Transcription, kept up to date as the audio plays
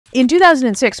In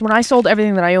 2006, when I sold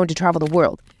everything that I owned to travel the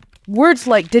world, words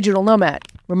like digital nomad,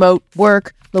 remote,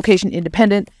 work, location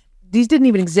independent, these didn't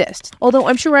even exist. Although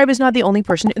I'm sure I was not the only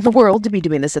person in the world to be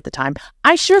doing this at the time,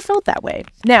 I sure felt that way.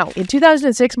 Now, in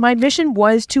 2006, my mission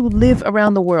was to live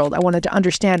around the world. I wanted to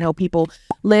understand how people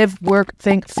live, work,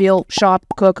 think, feel, shop,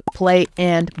 cook, play,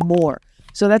 and more.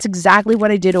 So that's exactly what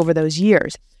I did over those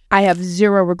years. I have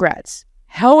zero regrets.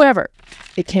 However,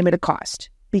 it came at a cost.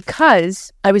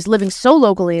 Because I was living so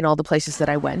locally in all the places that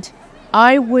I went,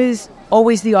 I was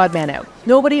always the odd man out.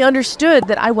 Nobody understood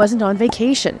that I wasn't on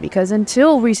vacation, because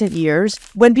until recent years,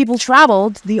 when people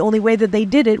traveled, the only way that they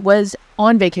did it was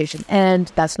on vacation. And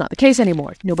that's not the case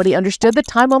anymore. Nobody understood that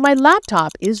time on my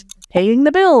laptop is paying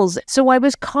the bills. So I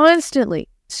was constantly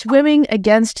swimming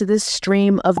against this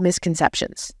stream of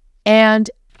misconceptions. And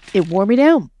it wore me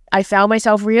down. I found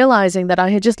myself realizing that I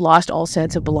had just lost all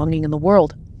sense of belonging in the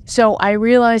world. So I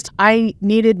realized I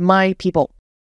needed my people.